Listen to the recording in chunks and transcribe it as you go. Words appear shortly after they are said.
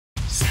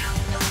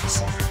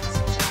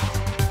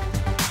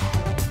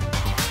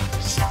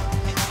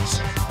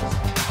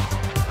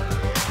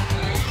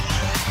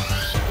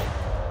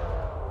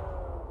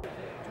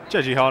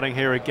JG Harding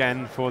here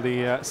again for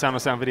the Sound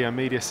Video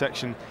Media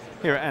section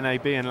here at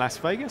NAB in Las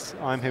Vegas.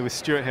 I'm here with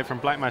Stuart here from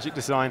Blackmagic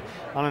Design.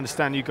 I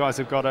understand you guys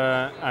have got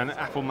an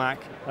Apple Mac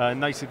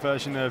native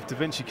version of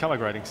DaVinci color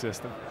grading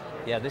system.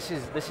 Yeah, this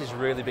is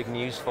really big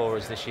news for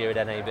us this year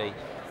at NAB.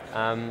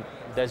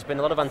 There's been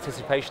a lot of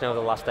anticipation over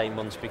the last 8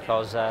 months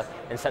because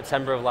in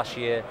September of last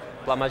year,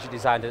 Blackmagic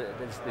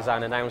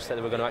Design announced that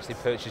they were going to actually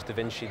purchase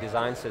DaVinci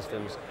design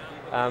systems.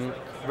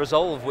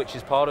 Resolve, which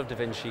is part of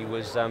DaVinci,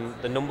 was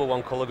the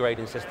 #1 color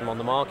grading system on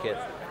the market.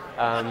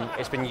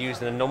 It's been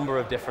used in a number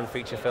of different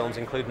feature films,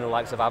 including the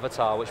likes of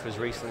Avatar, which was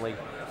recently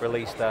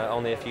released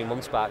only a few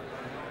months back.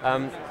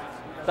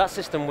 That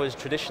system was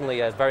traditionally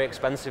a very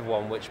expensive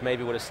one, which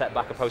maybe would have set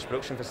back a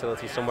post-production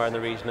facility somewhere in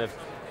the region of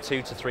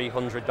 $200 to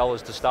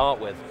 $300 to start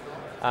with.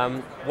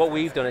 What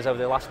we've done is over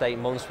the last 8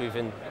 months we've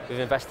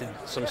invested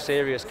some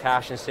serious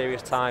cash and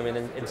serious time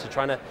into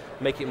trying to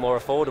make it more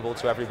affordable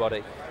to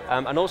everybody,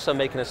 and also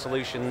making a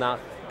solution that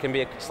can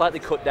be slightly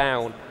cut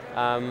down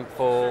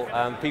for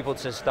people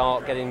to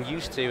start getting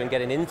used to and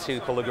getting into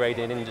color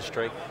grading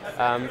industry,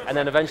 and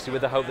then eventually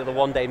with the hope that they'll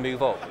one day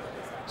move up.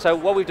 So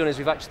what we've done is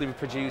we've actually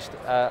produced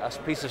a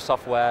piece of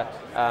software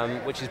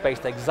which is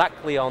based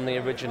exactly on the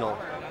original.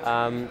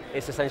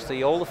 It's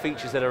essentially all the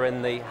features that are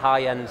in the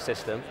high-end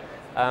system.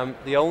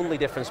 The only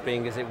difference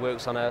being is it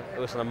works on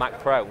a Mac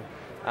Pro,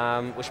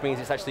 which means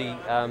it's actually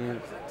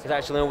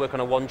only work on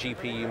a 1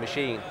 GPU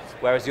machine,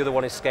 whereas the other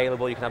one is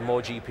scalable. You can have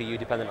more GPU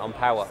dependent on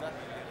power.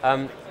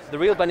 The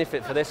real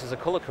benefit for this as a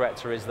color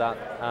corrector is that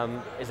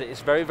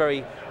it's very,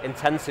 very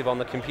intensive on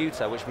the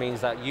computer, which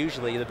means that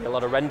usually there'll be a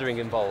lot of rendering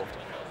involved.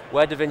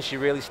 Where DaVinci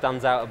really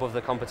stands out above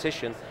the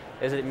competition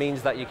is that it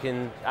means that you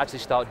can actually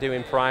start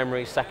doing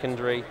primary,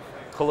 secondary,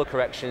 color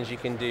corrections. You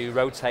can do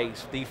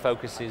rotates,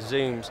 defocuses,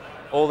 zooms,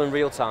 all in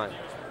real time.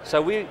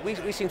 So we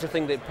seem to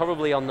think that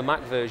probably on the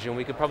Mac version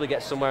we could probably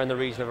get somewhere in the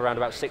region of around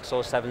about 6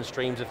 or 7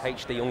 streams of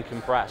HD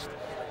uncompressed,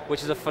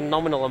 which is a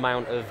phenomenal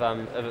amount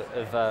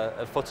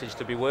of footage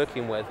to be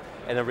working with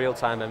in a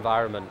real-time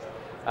environment.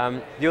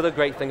 The other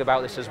great thing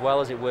about this as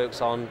well is it works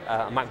on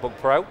a MacBook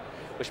Pro,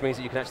 which means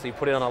that you can actually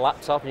put it on a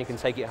laptop and you can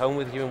take it home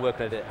with you and work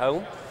on it at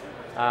home.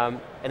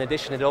 In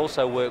addition, it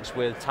also works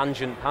with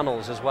tangent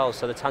panels as well,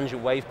 so the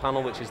tangent wave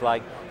panel, which is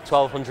like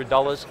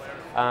 $1,200,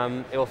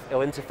 it'll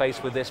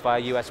interface with this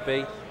via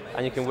USB,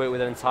 and you can work with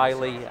it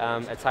entirely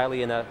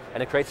in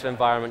a creative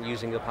environment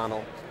using the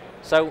panel.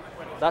 So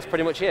that's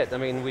pretty much it. I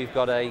mean, we've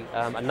got a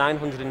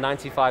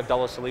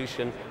 $995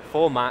 solution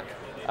for Mac,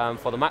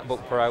 for the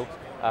MacBook Pro,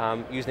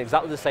 using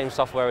exactly the same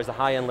software as the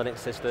high-end Linux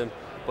system,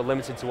 but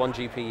limited to 1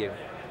 GPU.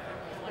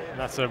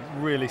 That's a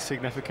really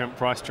significant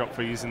price drop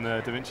for using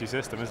the DaVinci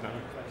system, isn't it?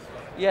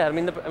 Yeah, I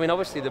mean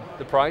obviously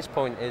the price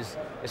point is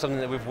something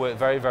that we've worked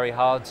very, very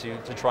hard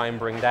to try and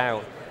bring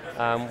down.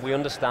 We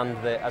understand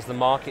that as the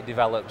market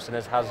develops and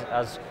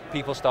as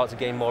people start to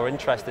gain more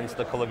interest into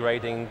the color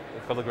grading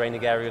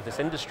area of this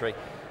industry,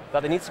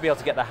 that they need to be able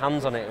to get their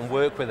hands on it and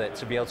work with it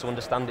to be able to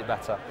understand it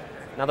better.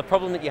 Now the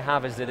problem that you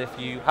have is that if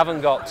you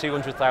haven't got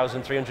 $200,000,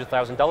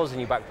 $300,000 in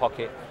your back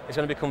pocket, it's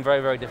going to become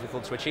very, very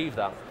difficult to achieve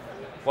that.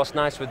 What's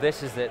nice with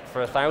this is that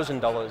for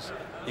 $1,000,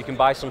 you can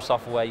buy some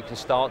software, you can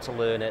start to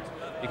learn it,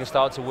 you can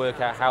start to work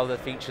out how the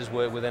features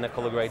work within a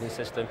color grading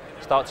system,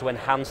 start to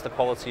enhance the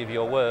quality of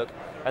your work,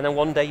 and then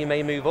one day you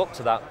may move up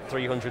to that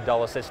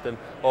 $300 system,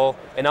 or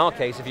in our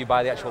case, if you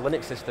buy the actual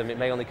Linux system, it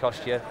may only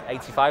cost you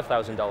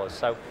 $85,000.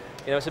 So,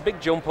 you know, it's a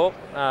big jump up,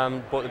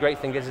 but the great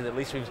thing is that at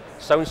least we've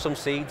sown some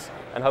seeds,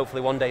 and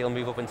hopefully one day you'll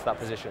move up into that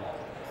position.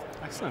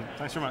 Excellent,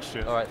 thanks very much,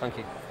 Stuart. All right, thank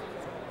you.